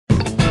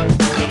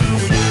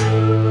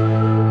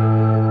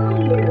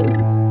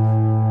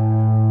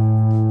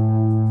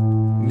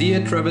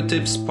Travel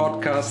Tips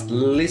podcast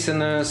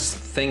listeners.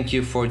 Thank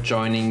you for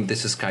joining.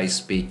 This is Kai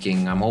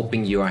speaking. I'm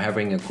hoping you are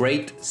having a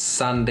great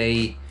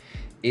Sunday.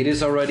 It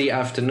is already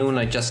afternoon.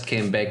 I just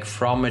came back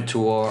from a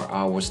tour.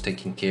 I was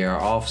taking care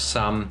of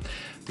some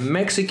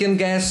Mexican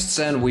guests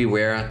and we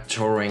were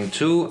touring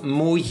to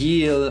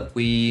Muyil.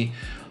 We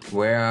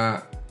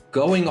were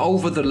going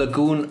over the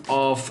lagoon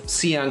of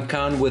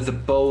Siancan with a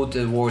boat.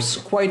 It was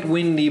quite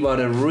windy,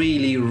 but a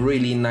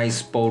really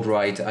nice boat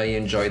ride. I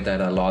enjoyed that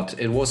a lot.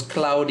 It was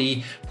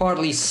cloudy,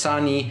 partly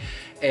sunny,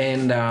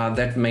 and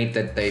that made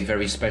that day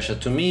very special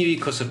to me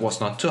because it was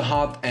not too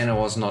hot and it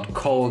was not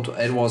cold.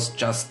 It was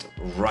just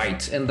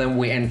right. And then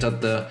we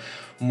entered the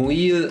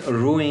Muyil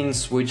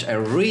ruins, which I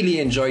really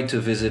enjoyed to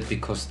visit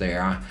because they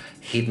are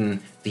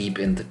hidden deep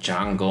in the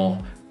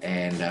jungle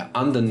and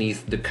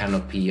underneath the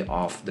canopy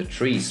of the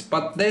trees.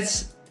 But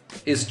this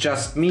is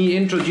just me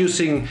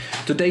introducing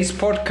today's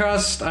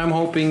podcast. I'm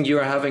hoping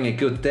you're having a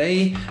good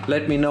day.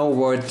 Let me know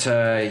what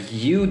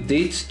you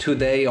did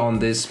today on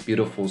this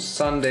beautiful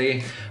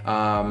Sunday.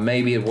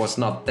 Maybe it was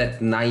not that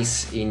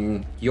nice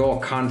in your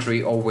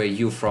country or where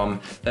you're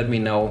from. Let me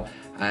know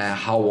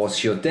how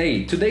was your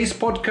day. Today's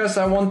podcast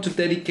I want to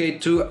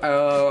dedicate to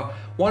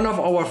one of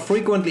our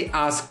frequently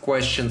asked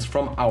questions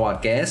from our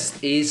guests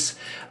is,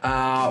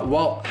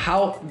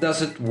 how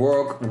does it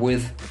work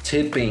with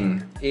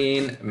tipping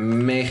in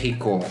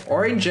Mexico?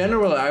 Or in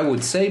general, I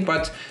would say,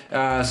 but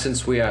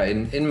since we are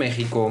in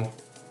Mexico,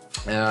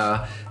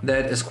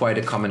 that is quite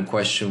a common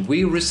question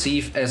we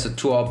receive as a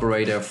tour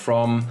operator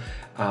from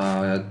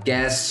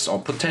guests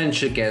or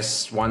potential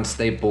guests. Once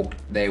they book,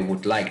 they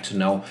would like to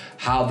know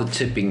how the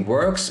tipping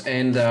works,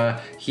 and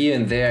here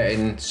and there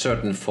in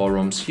certain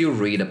forums you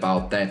read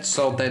about that.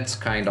 So that's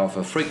kind of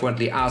a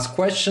frequently asked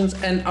questions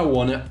and I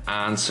want to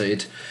answer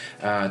it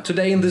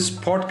today in this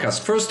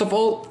podcast. First of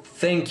all,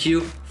 thank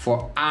you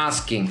for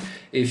asking.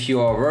 If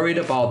you are worried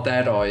about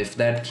that or if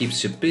that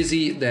keeps you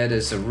busy, that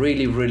is a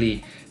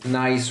really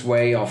nice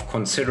way of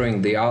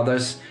considering the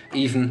others.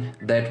 Even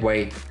that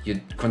way you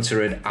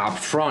consider it up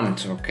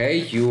front, okay?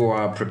 You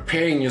are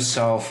preparing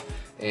yourself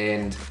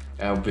and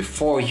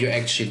before you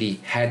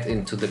actually head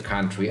into the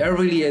country. I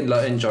really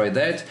enjoy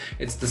that.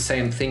 It's the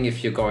same thing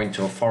if you're going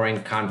to a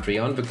foreign country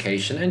on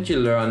vacation and you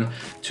learn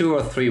 2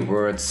 or 3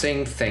 words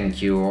saying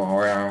thank you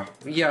or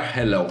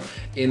hello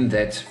in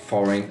that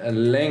foreign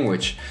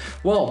language.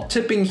 Well,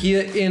 tipping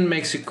here in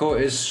Mexico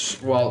is,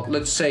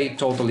 let's say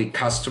totally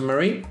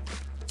customary.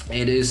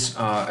 It is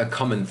a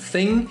common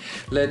thing.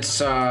 Let's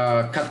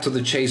cut to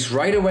the chase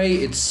right away.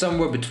 It's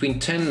somewhere between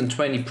 10 and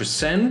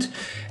 20%.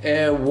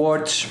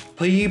 What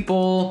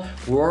people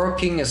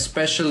working,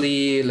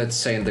 especially let's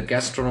say in the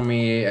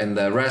gastronomy and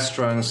the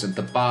restaurants and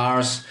the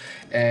bars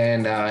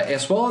and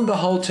as well in the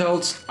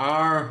hotels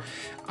are,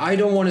 I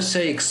don't want to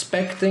say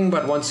expecting,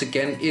 but once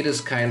again it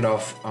is kind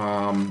of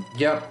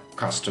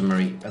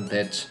customary, and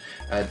that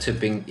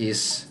tipping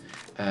is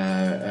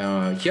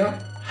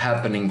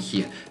happening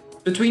here.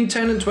 Between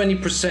 10 and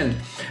 20%.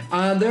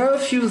 There are a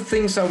few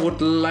things I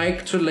would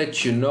like to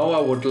let you know, I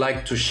would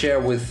like to share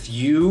with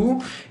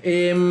you.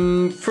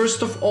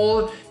 First of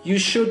all, you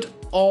should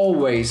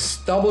always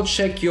double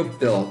check your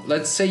bill.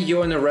 Let's say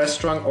you're in a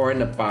restaurant or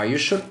in a bar, you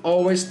should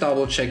always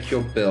double check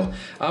your bill.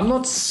 I'm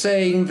not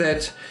saying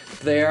that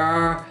there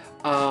are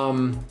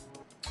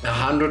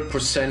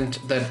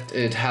 100% that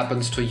it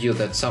happens to you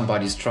that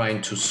somebody's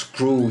trying to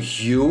screw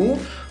you.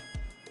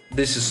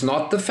 This is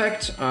not the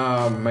fact.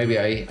 Maybe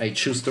I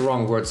choose the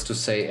wrong words to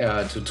say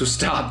to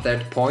start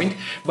that point,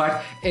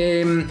 but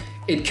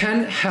it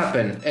can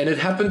happen, and it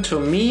happened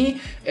to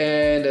me,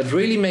 and it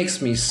really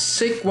makes me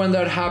sick when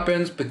that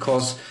happens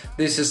because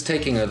this is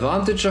taking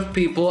advantage of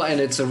people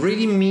and it's a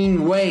really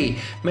mean way.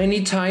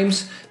 Many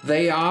times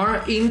they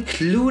are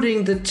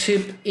including the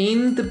tip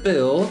in the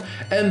bill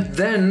and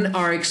then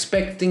are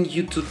expecting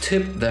you to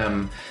tip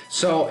them.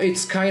 So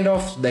it's kind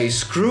of they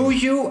screw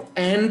you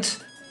and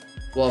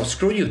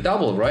screw you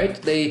double, right?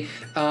 They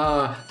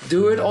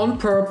do it on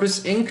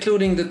purpose,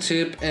 including the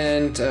tip,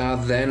 and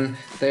then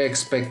they're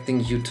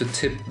expecting you to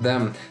tip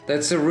them.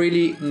 That's a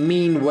really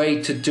mean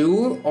way to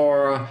do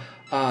or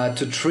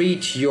to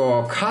treat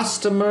your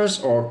customers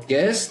or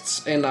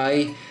guests. And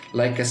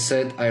like I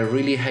said, I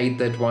really hate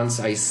that. Once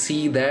I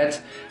see that,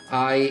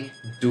 I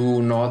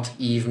do not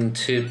even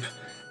tip.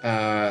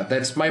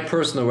 That's my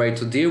personal way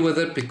to deal with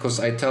it,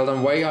 because I tell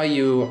them, why are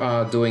you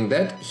doing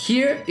that?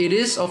 Here it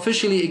is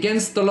officially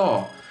against the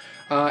law.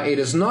 It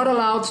is not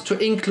allowed to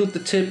include the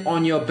tip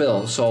on your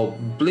bill, so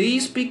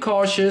please be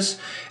cautious.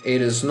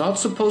 It is not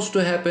supposed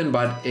to happen,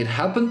 but it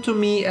happened to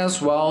me as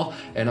well,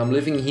 and I'm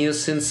living here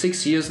since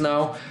 6 years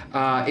now.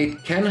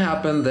 It can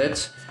happen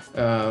that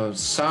I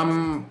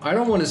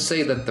don't want to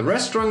say that the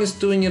restaurant is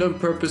doing it on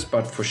purpose,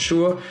 but for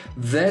sure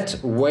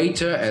that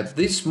waiter at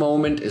this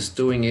moment is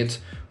doing it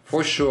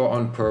for sure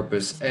on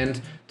purpose.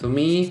 And to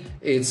me,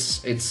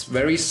 it's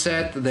very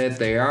sad that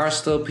there are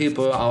still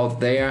people out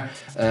there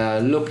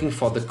looking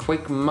for the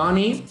quick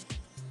money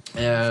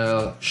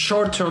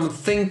Short-term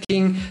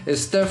thinking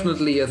is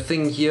definitely a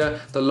thing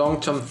here. The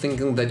long-term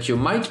thinking that you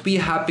might be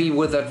happy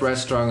with that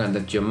restaurant and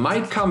that you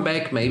might come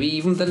back maybe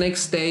even the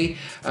next day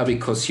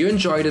because you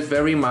enjoyed it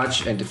very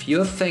much. And if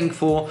you're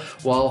thankful,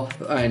 well,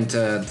 and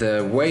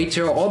the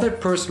waiter or that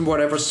person,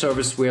 whatever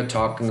service we're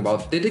talking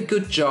about, did a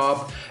good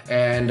job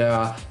and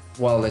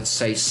well, let's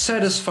say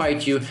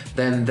satisfied you,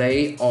 then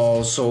they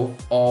also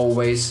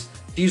always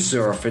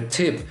deserve a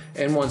tip.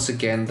 And once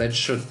again, that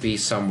should be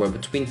somewhere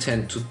between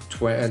 10 to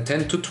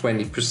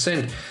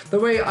 20%. The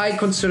way I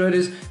consider it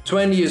is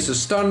 20 is a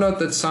standard.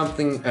 That's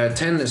something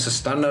 10 is a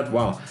standard.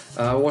 Wow,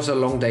 it was a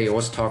long day. I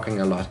was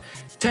talking a lot.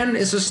 10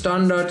 is a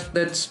standard.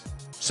 That's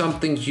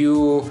something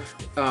you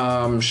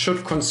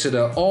should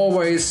consider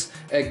always.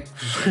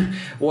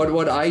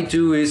 What I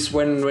do is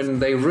when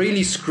they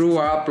really screw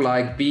up,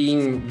 like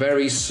being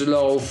very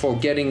slow,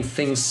 forgetting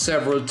things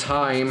several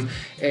times,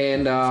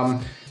 and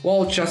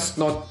well, just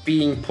not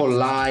being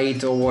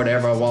polite or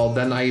whatever, well,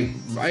 then I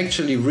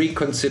actually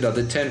reconsider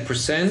the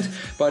 10%.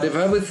 But if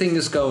everything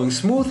is going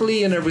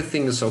smoothly and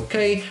everything is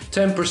okay,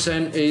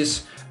 10%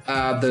 is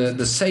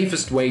the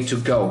safest way to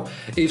go.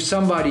 If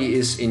somebody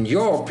is, in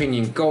your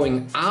opinion,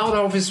 going out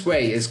of his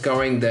way, is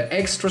going the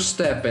extra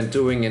step and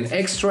doing an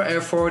extra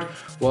effort,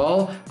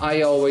 well,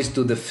 I always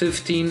do the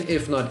 15,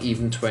 if not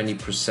even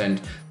 20%.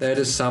 That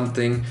is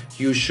something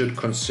you should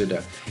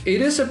consider.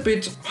 It is a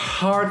bit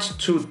hard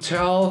to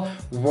tell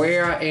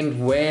where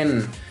and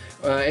when,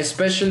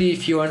 especially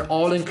if you're an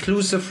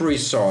all-inclusive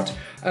resort.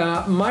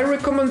 My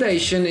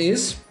recommendation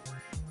is,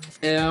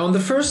 on the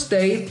first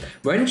day,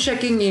 when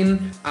checking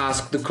in,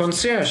 ask the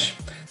concierge.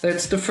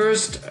 That's the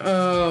first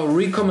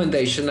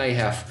recommendation I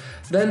have.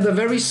 Then the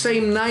very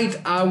same night,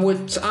 I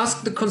would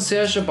ask the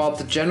concierge about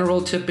the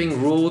general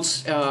tipping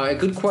rules. A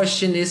good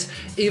question is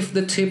if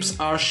the tips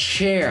are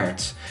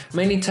shared.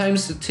 Many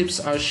times the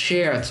tips are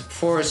shared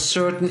for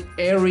certain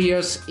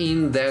areas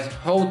in that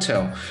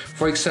hotel.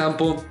 For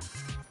example,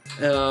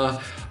 the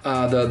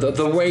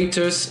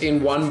waiters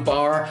in one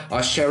bar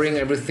are sharing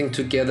everything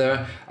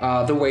together.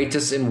 The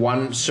waiters in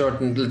one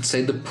certain, let's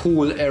say the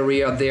pool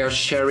area, they are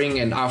sharing,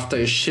 and after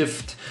a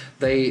shift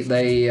they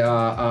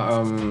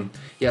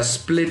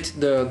split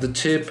the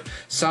tip.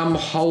 Some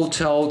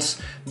hotels,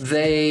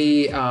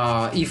 they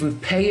even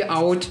pay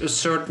out a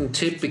certain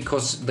tip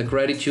because the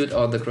gratitude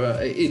or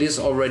it is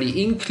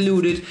already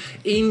included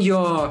in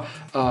your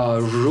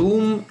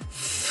room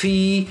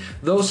fee.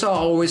 Those are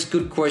always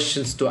good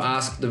questions to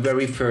ask the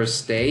very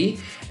first day,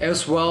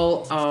 as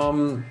well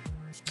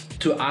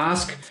to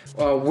ask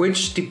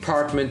which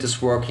department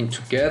is working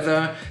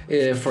together.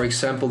 For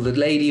example, the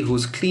lady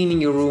who's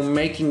cleaning your room,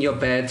 making your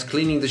bed,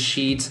 cleaning the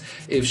sheets,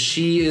 if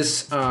she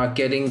is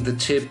getting the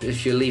tip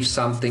if you leave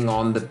something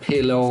on the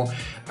pillow.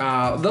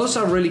 Those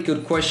are really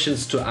good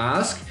questions to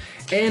ask.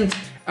 And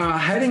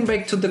heading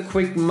back to the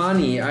quick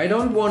money, I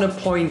don't want to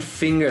point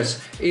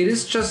fingers. It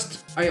is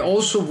just, I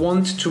also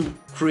want to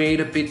create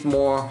a bit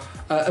more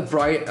a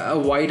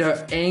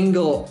wider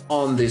angle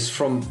on this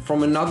from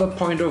another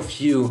point of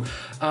view.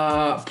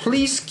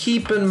 Please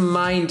keep in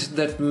mind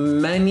that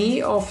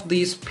many of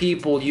these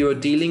people you're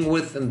dealing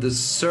with in the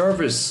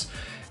service,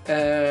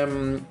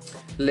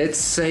 let's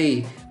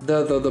say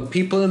the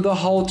people in the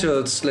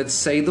hotels, let's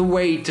say the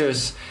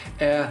waiters,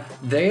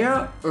 they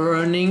are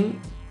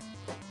earning,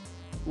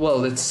 well,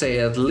 let's say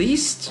at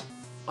least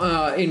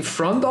in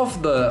front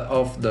of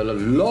the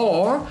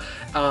law,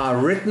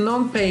 written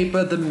on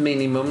paper, the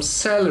minimum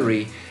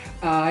salary.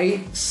 I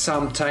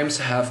sometimes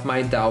have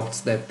my doubts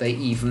that they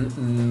even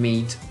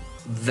meet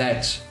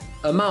that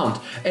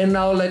amount. And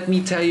now let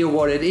me tell you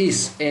what it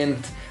is, and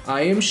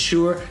I am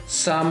sure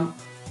some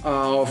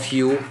of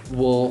you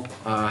will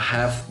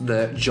have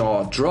the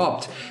jaw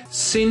dropped.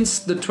 Since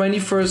the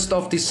 21st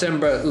of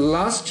December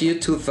last year,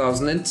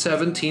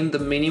 2017, the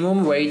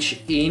minimum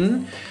wage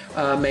in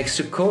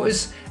Mexico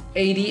is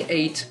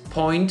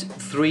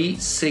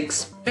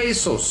 88.36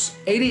 pesos.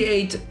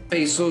 88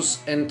 pesos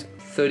and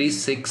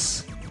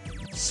 36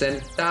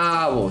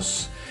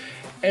 centavos.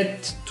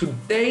 At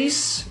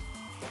today's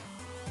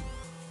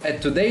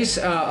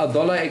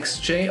dollar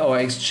exchange or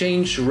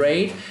exchange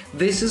rate,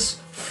 this is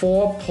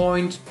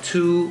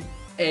 $4.28.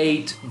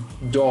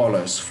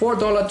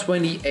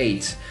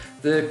 $4.28.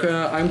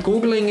 I'm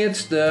googling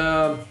it.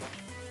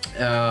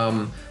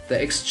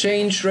 The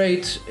exchange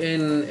rate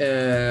in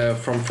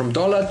from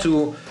dollar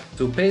to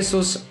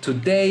pesos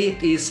today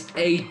is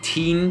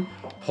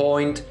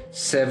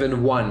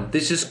 18.71.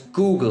 This is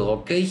Google,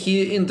 okay?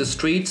 Here in the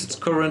streets, it's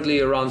currently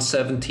around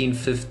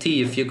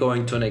 17.50 if you're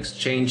going to an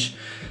exchange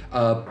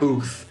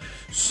booth.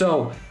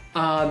 So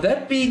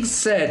that being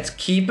said,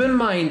 keep in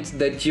mind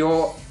that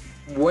your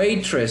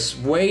waitress,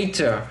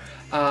 waiter,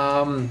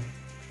 the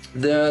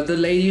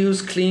lady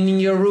who's cleaning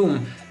your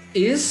room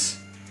is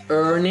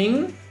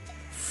earning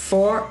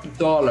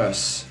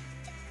 $4,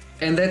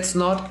 and that's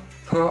not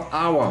per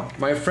hour,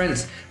 my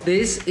friends.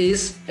 This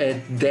is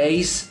a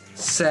day's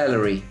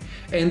salary,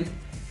 and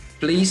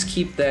please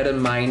keep that in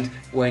mind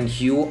when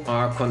you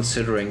are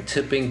considering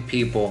tipping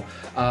people.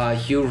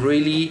 You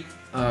really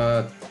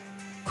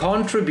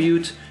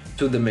contribute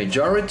to the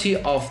majority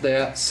of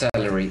their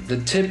salary. The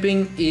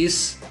tipping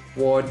is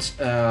what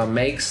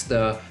makes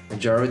the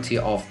majority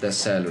of their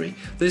salary.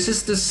 This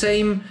is the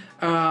same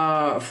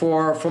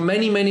for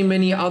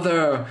many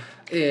other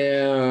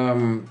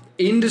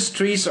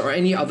industries or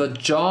any other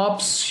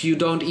jobs you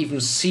don't even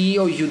see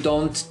or you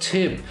don't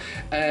tip.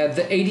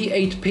 The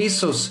 88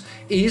 pesos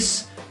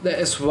is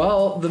as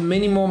well the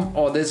minimum,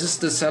 or this is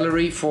the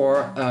salary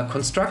for a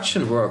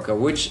construction worker,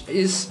 which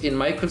is, in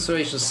my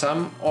consideration,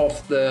 some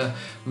of the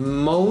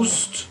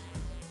most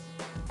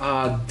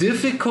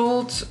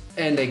difficult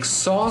and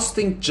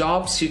exhausting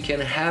jobs you can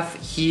have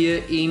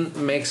here in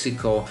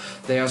Mexico.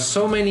 There are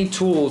so many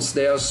tools,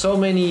 there are so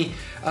many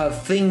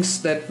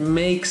things that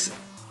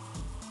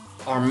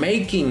are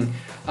making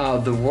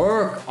the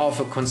work of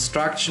a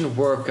construction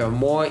worker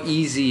more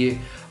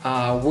easy,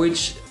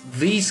 which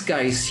these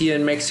guys here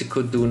in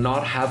Mexico do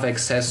not have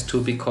access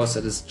to, because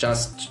it is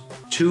just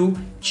too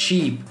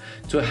cheap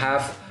to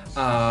have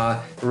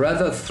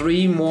rather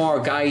 3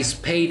 more guys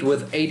paid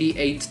with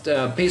 88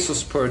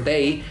 pesos per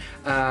day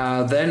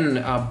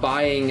than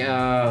buying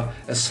a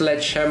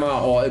sledgehammer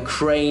or a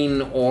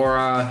crane or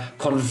a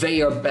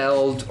conveyor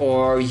belt,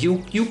 or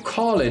you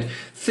call it.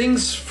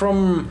 Things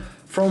from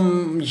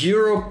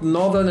Europe,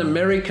 Northern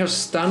America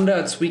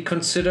standards we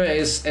consider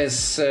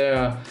as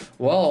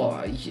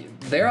well,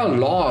 there are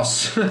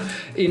laws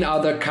in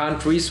other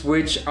countries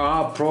which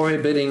are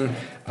prohibiting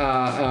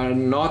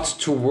not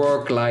to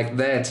work like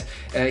that.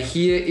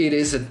 Here it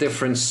is a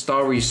different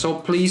story, so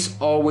please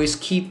always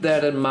keep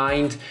that in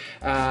mind.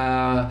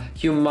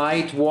 You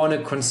might want to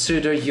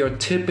consider your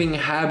tipping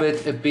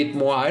habit a bit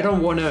more. I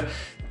don't want to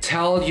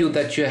tell you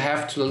that you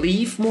have to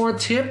leave more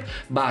tip,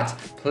 but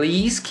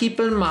please keep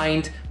in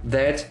mind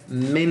that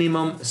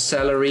minimum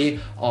salary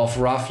of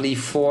roughly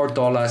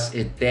 $4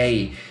 a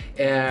day.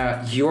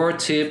 Your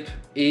tip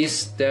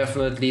is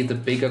definitely the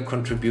bigger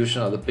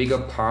contribution or the bigger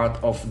part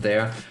of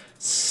their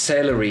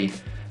salary.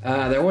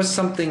 There was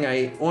something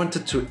I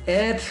wanted to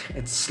add,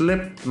 it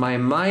slipped my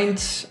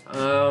mind.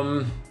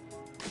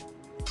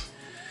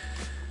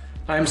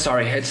 I'm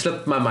sorry, it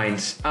slipped my mind.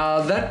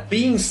 That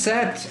being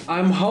said,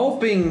 I'm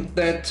hoping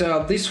that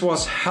this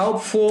was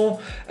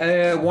helpful.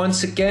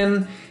 Once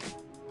again,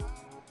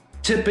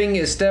 tipping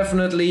is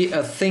definitely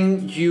a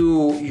thing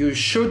you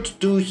should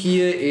do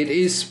here. It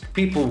is,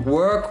 people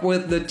work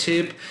with the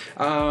tip.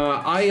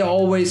 I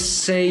always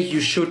say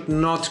you should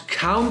not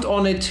count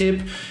on a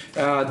tip.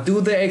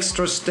 Do the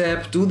extra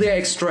step, do the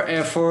extra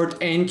effort,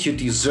 and you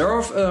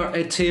deserve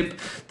a tip.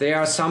 There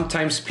are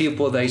sometimes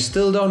people, they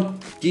still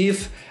don't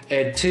give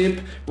a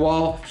tip.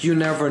 Well, you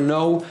never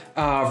know.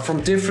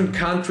 From different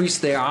countries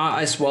there are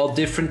as well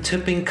different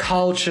tipping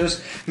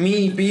cultures.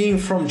 Me being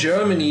from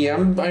Germany,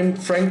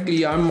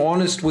 I'm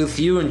honest with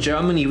you, in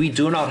Germany we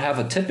do not have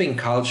a tipping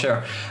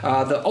culture.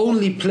 The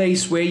only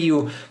place where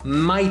you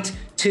might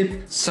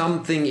tip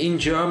something in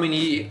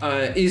Germany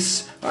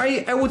is,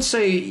 I would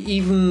say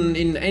even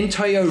in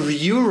entire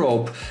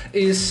Europe,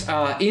 is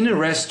in a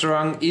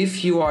restaurant,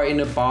 if you are in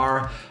a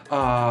bar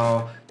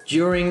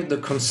during the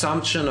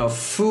consumption of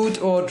food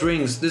or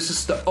drinks. This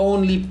is the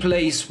only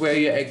place where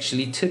you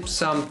actually tip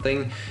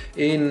something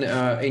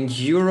in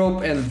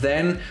Europe, and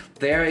then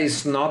there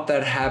is not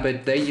that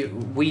habit.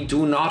 We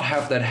do not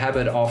have that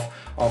habit of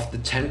the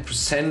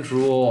 10%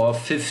 rule or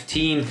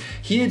 15.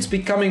 Here it's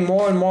becoming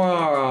more and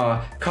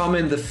more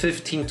common, the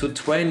 15 to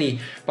 20.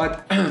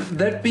 But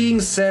that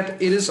being said,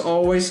 it is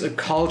always a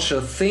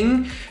culture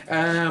thing.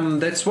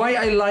 That's why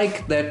I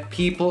like that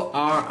people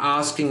are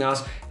asking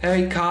us,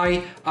 hey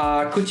Kai,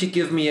 could you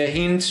give me a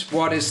hint?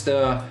 What is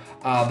the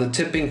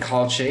tipping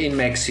culture in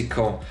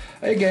Mexico?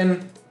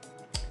 Again,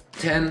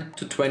 10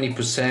 to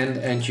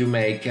 20%, and you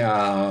make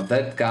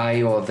that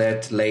guy or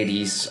that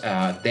lady's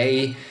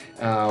day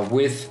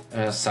with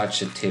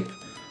such a tip.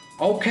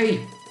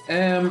 Okay,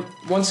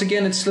 once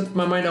again, it slipped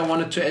my mind. I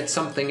wanted to add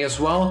something as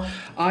well.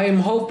 I am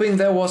hoping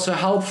there was a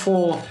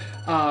helpful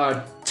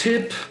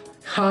tip,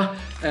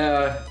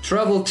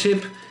 travel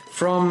tip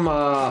from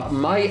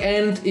my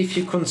end. If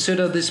you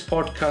consider this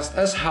podcast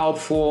as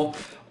helpful,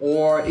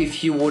 or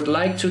if you would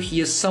like to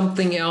hear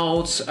something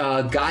else,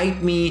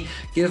 guide me,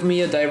 give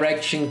me a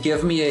direction,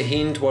 give me a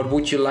hint. What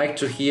would you like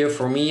to hear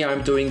from me?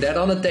 I'm doing that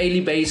on a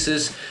daily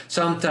basis.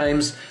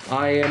 Sometimes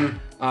I am,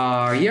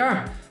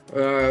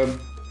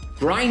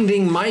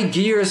 grinding my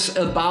gears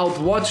about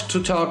what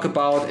to talk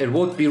about. It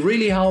would be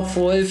really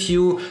helpful if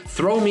you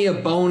throw me a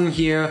bone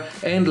here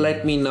and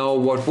let me know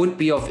what would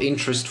be of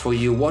interest for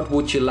you. What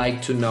would you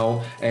like to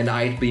know? And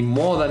I'd be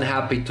more than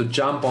happy to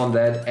jump on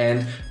that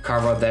and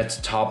cover that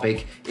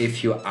topic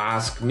if you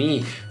ask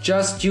me.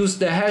 Just use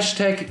the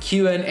hashtag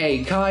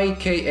Q&A Kai,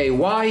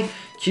 K-A-Y,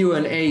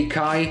 Q&A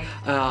Kai.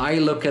 I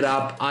look it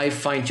up, I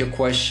find your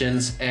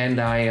questions,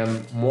 and I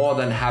am more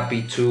than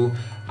happy to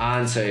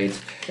answer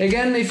it.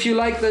 Again, if you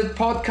like the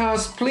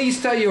podcast,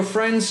 please tell your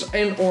friends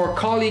and or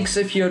colleagues.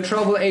 If you're a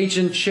travel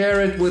agent,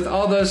 share it with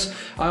others.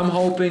 I'm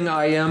hoping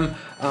I am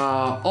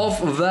of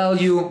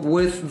value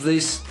with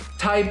this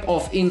type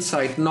of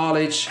insight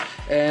knowledge,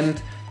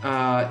 and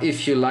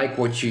If you like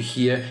what you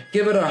hear,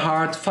 give it a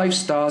heart, 5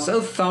 stars,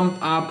 a thumb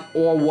up,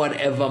 or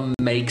whatever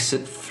makes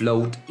it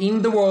float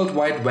in the World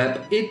Wide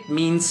Web. It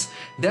means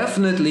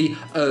definitely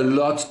a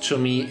lot to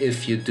me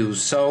if you do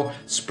so.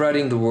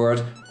 Spreading the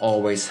word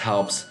always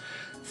helps.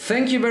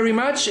 Thank you very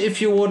much.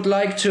 If you would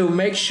like to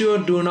make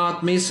sure to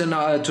not miss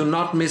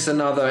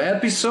another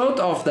episode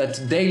of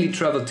that Daily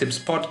Travel Tips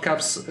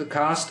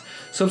podcast,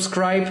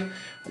 subscribe.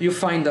 You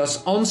find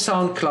us on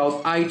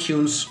SoundCloud,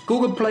 iTunes,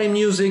 Google Play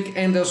Music,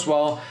 and as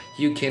well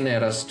you can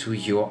add us to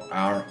your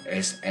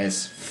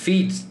RSS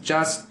feed.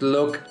 Just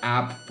look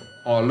up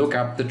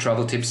the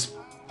Travel Tips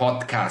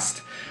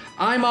podcast.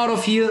 I'm out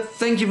of here.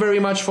 Thank you very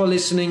much for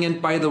listening.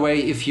 And by the way,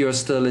 if you're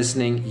still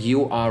listening,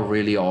 you are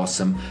really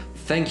awesome.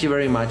 Thank you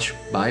very much.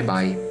 Bye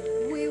bye.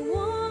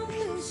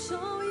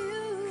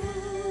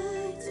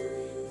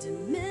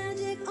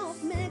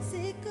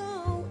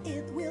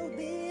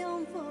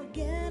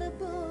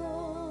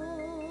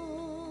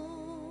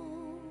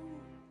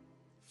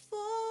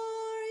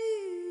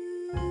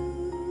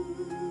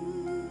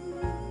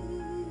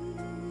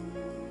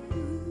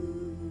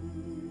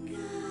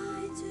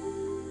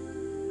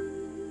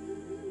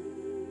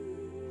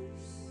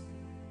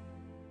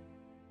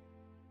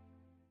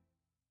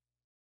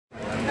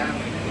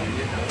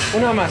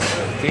 Una más.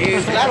 Sí,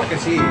 claro que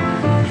sí.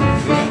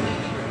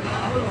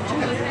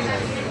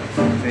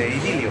 De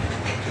idilio.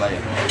 Vaya.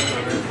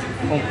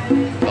 1,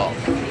 2,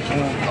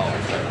 1, 2.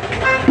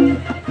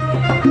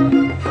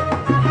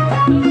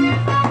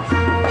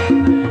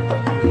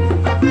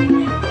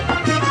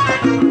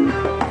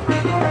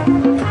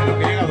 Lo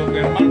que llega don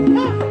Germán.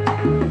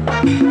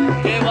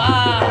 ¿Qué va?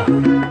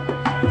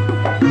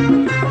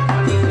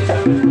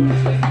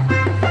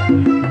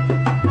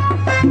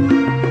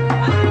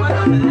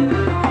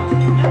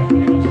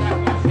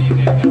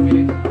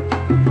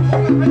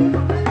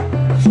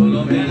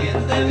 Solo me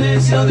alienta el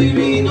deseo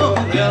divino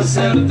de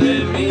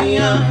hacerte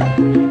mía,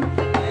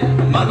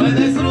 mas me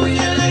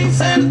destruye la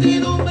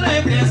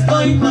incertidumbre que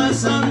estoy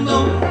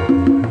pasando.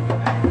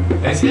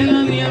 Es que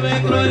la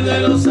nieve cruel de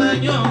los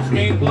años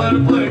mi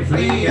cuerpo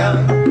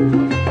enfría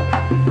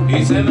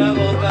y se me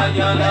agota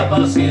ya la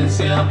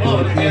paciencia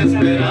por ti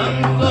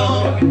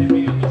esperando.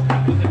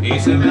 Y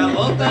se me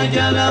agota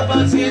ya la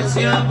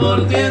paciencia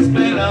por ti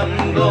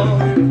esperando.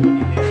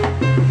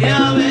 Que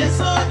a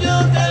besos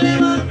yo te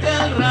levante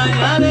al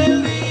rayar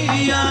el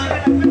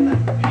día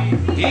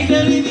y que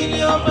el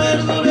idilio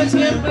perdure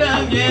siempre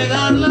al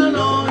llegar la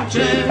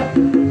noche.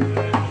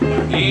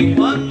 Y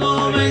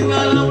cuando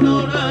venga la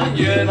aurora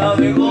llena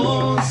de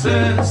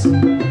goces,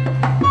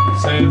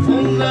 se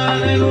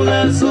fundan en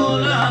una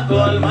sola tu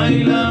alma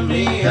y la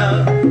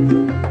mía.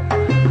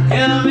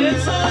 Que a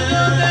besos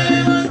yo te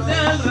levante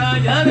al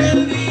rayar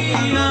el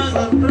día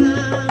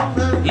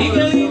y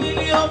que el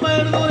idilio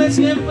perdure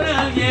siempre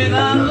al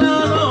llegar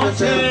la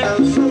noche.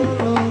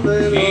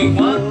 Y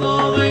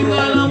cuando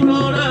venga la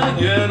aurora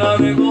llena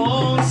de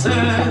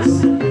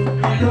goces,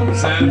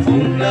 se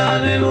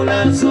fundan en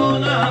una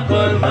sola tu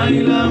alma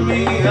y la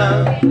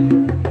mía.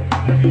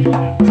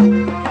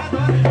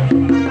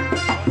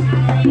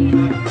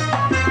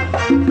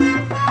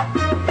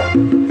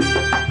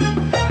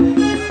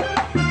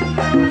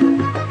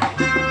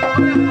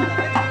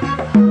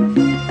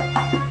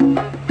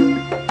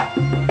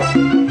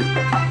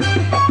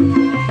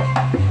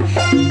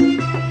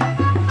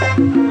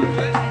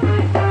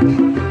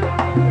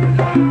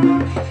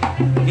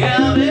 Que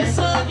a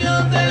besos yo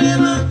te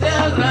levante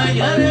al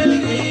rayar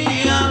el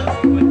día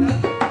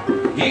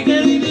y que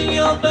el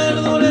idilio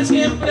perdure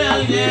siempre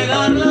al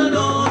llegar la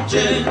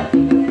noche.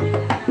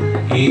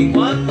 Y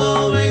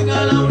cuando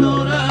venga la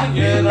aurora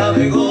llena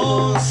de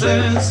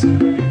goces,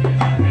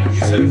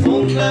 se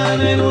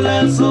fundan en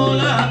una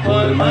sola tu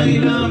alma y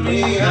la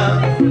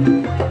mía.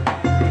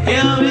 Que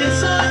a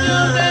besos yo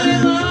te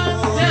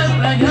levante al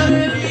rayar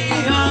el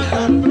día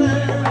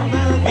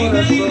y que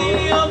el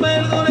idilio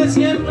perdure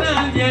siempre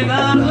al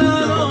llegar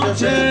la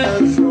noche.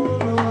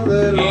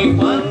 Y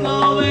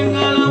cuando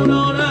venga la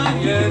aurora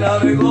llena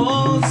de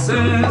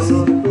goces,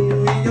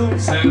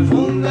 se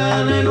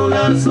fundan en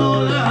una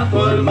sola tu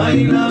alma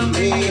y la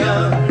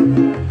mía.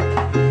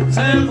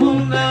 Se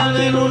fundan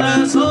en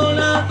una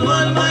sola tu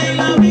alma y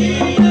la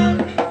mía.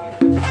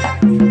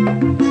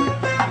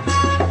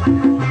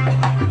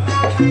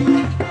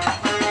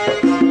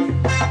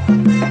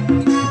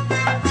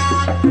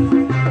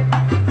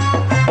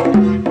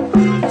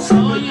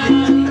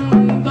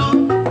 Soñando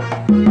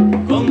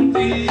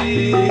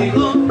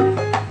contigo,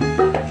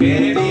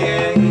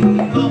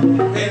 queriendo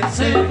que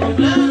se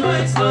cumpla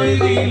nuestro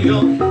idilio.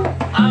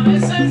 A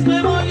veces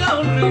me voy a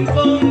un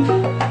rincón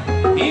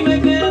y me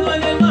quedo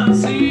en el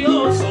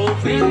vacío,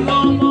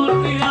 sufriendo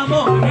por ti,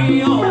 amor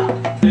mío.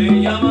 Te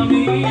llamo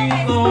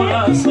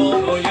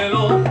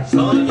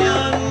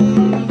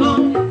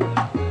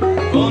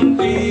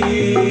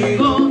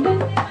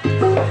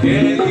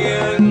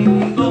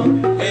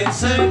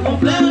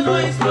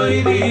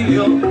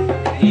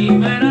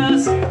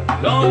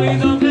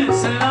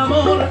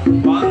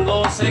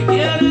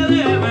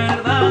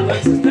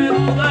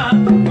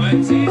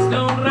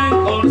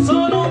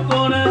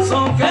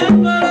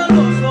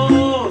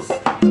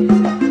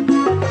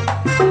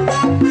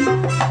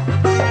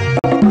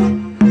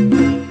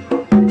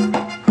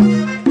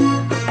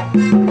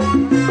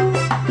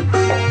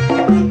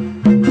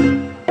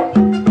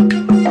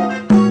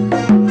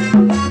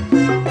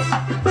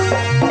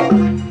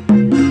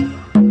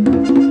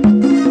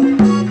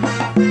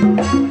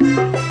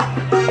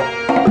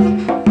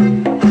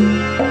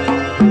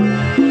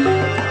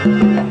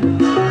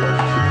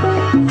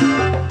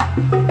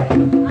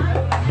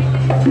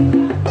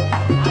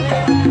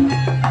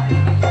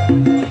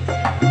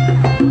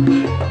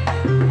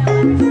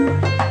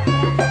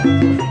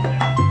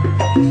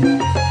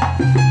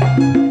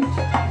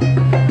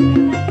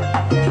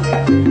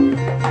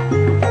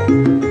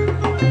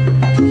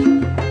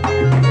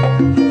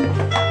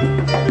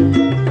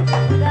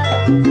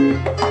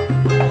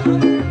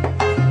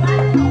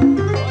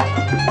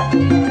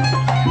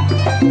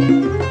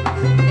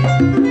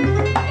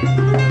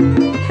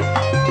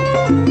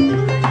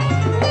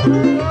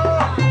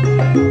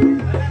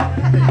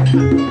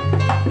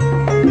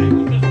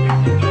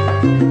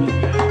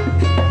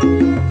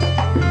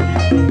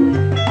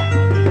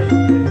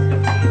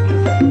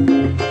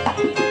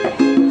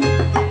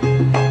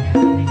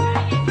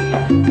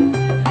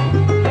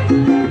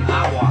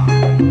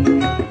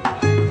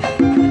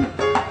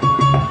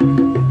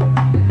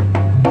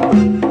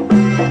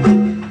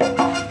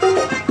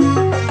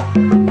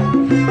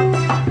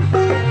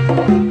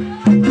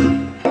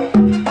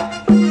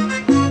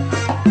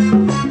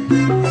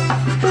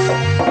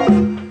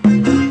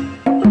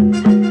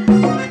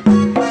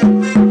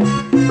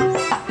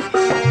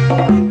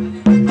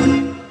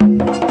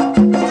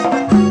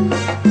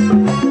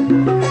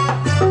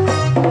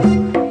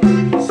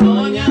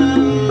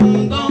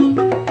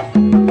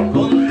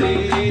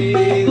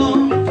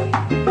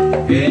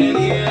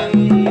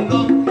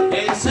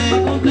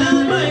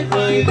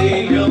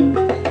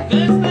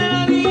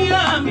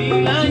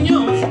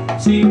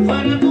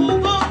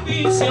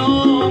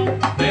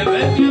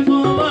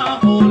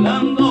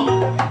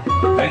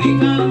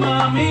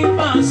mi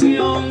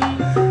pasión,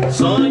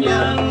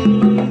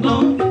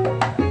 soñando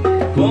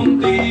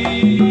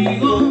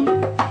contigo,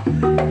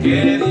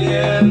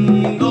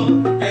 queriendo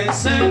que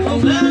se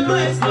cumpla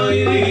nuestro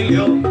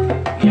idilio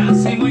y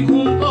así muy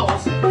juntos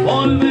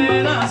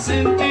volver a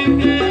sentir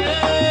que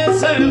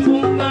se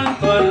fundan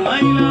tu alma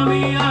y la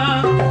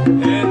mía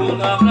en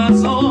un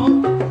abrazo,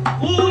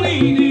 un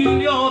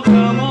idilio de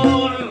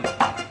amor.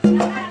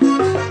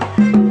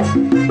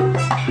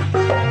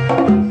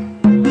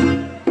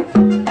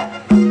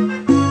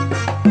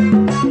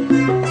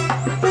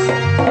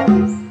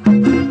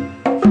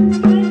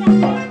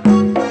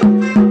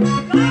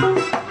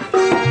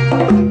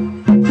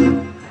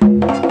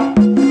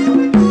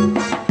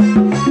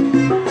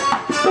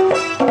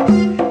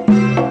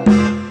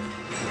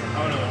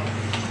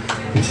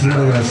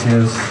 Muchísimas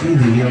gracias,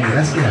 Idilio,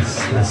 gracias.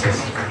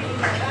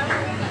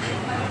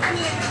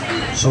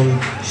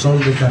 Sol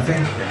de café.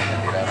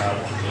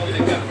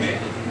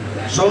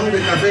 Sol de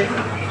café.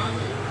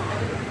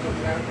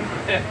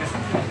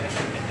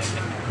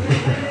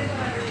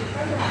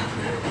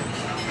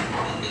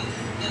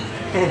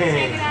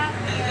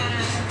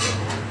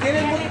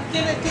 ¿Tiene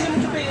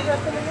mucho pedido?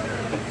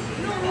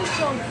 No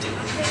mucho.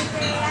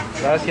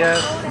 Gracias.